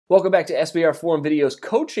Welcome back to SBR Forum Videos.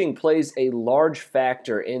 Coaching plays a large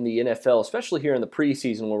factor in the NFL, especially here in the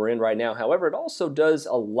preseason where we're in right now. However, it also does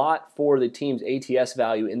a lot for the team's ATS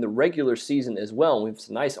value in the regular season as well. And we have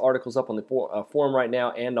some nice articles up on the forum right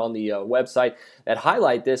now and on the website that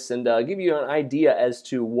highlight this and give you an idea as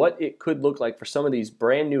to what it could look like for some of these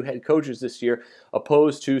brand new head coaches this year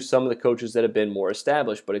opposed to some of the coaches that have been more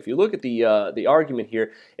established. But if you look at the argument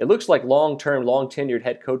here, it looks like long-term, long-tenured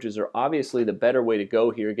head coaches are obviously the better way to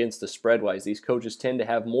go here against the spread-wise. These coaches tend to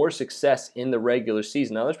have more success in the regular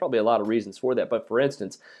season. Now, there's probably a lot of reasons for that, but for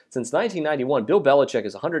instance, since 1991, Bill Belichick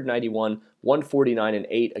is 191, 149, and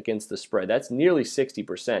 8 against the spread. That's nearly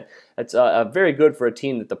 60%. That's very good for a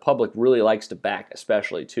team that the public really likes to back,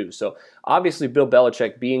 especially too. So obviously, Bill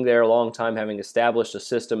Belichick being there a long time, having established a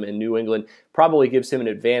system in New England, probably gives him an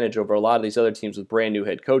advantage over a lot of these other teams with brand new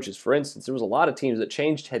head coaches. For instance, there was a lot of teams that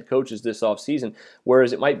changed head coaches this offseason,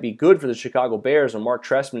 whereas it might be good for the Chicago Bears when Mark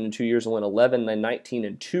Trestman in 2 years went 11 and 19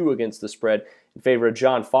 and 2 against the spread in favor of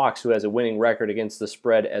John Fox, who has a winning record against the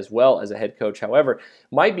spread as well as a head coach. However,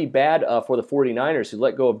 might be bad for the 49ers, who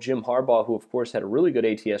let go of Jim Harbaugh, who of course had a really good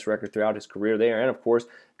ATS record throughout his career there, and of course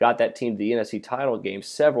got that team to the NFC title game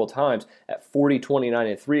several times at 40, 29,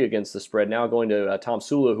 and 3 against the spread. Now going to Tom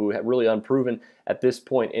Sula, who had really unproven at this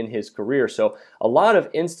point in his career. So a lot of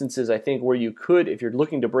instances, I think, where you could, if you're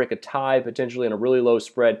looking to break a tie potentially in a really low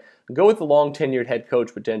spread, go with the long-tenured head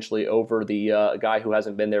coach potentially over the guy who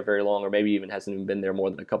hasn't been there very long or maybe even hasn't even been there more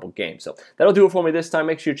than a couple games. So that'll do it for me this time.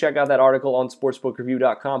 Make sure you check out that article on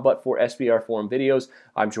sportsbookreview.com. But for SBR Forum Videos,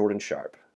 I'm Jordan Sharp.